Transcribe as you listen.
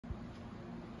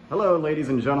Hello, ladies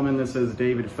and gentlemen. This is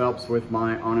David Phelps with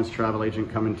my Honest Travel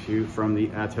Agent coming to you from the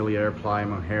Atelier, Playa,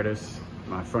 Mujeres.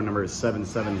 My phone number is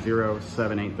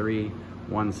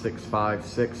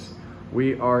 770-783-1656.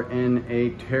 We are in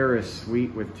a terrace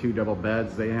suite with 2 double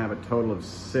beds. They have a total of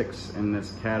 6 in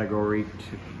this category.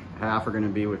 Half are going to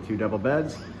be with 2 double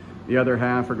beds. The other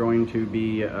half are going to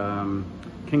be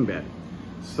king bed.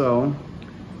 So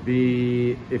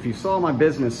if you saw my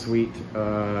business suite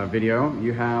video,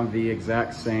 you have the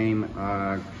exact same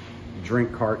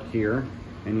drink cart here,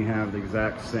 and you have the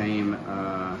exact same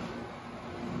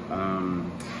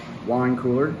wine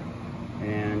cooler,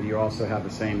 and you also have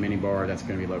the same mini bar that's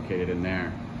going to be located in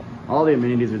there. All the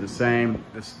amenities are the same.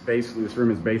 This room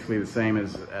is basically the same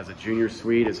as a junior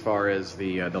suite as far as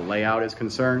the layout is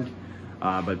concerned,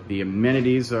 but the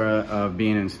amenities of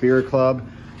being an Inspira club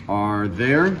are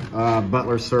there.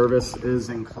 Butler service is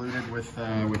included with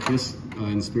this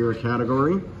Inspira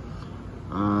category,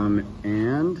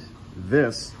 and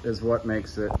this is what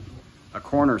makes it a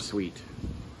corner suite.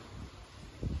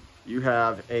 You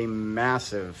have a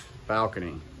massive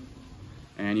balcony,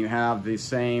 and you have the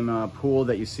same pool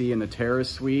that you see in the terrace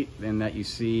suite and that you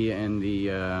see in the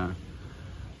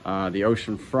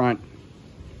ocean front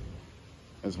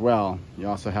as well. You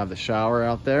also have the shower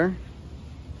out there.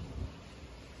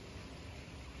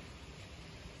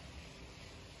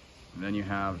 And then you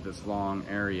have this long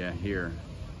area here.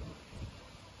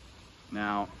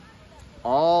 Now,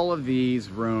 all of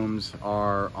these rooms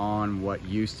are on what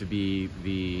used to be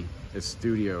the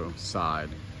studio side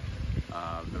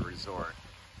of the resort.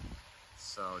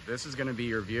 So this is going to be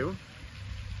your view.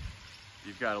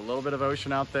 You've got a little bit of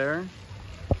ocean out there.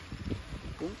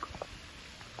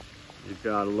 You've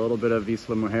got a little bit of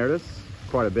Isla Mujeres,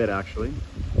 quite a bit actually.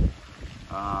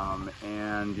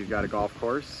 And you've got a golf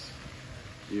course.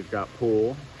 You've got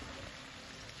pool,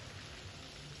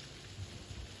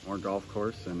 more golf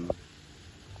course and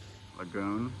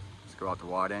lagoon. Let's go out to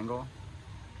wide angle,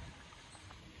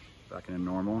 back into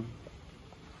normal.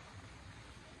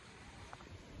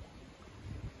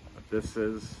 But this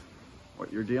is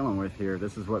what you're dealing with here.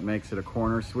 This is what makes it a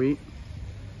corner suite.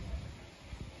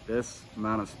 This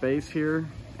amount of space here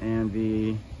and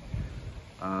the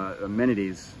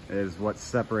amenities is what's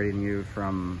separating you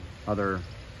from other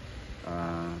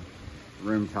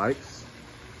room types.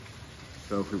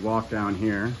 So if we walk down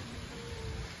here,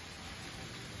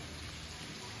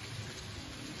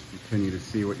 continue to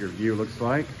see what your view looks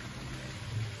like.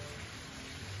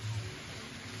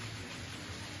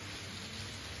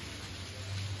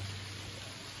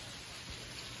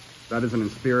 That is an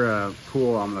Inspira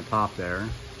pool on the top there.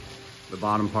 The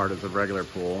bottom part is a regular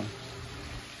pool.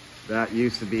 That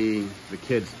used to be the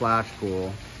kids' splash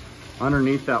pool.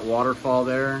 Underneath that waterfall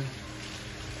there,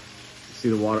 see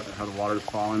the water, how the water's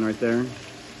falling right there?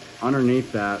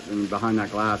 Underneath that and behind that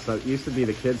glass, that used to be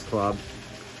the kids club.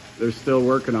 They're still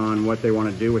working on what they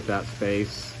want to do with that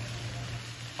space.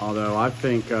 Although I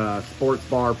think sports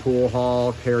bar, pool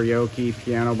hall, karaoke,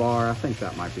 piano bar, I think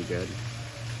that might be good.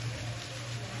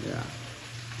 Yeah,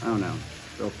 I don't know.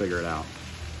 They'll figure it out.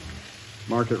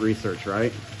 Market research,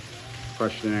 right?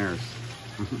 Questionnaires.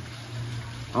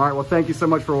 All right, well, thank you so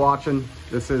much for watching.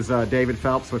 This is David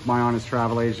Phelps with My Honest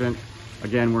Travel Agent.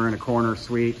 Again, we're in a corner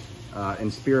suite,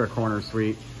 Inspira corner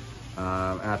suite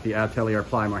at the Atelier,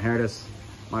 Playa, Mujeres.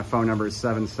 My phone number is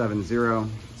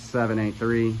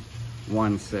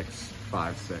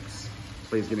 770-783-1656.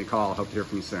 Please give me a call. I hope to hear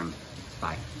from you soon.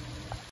 Bye.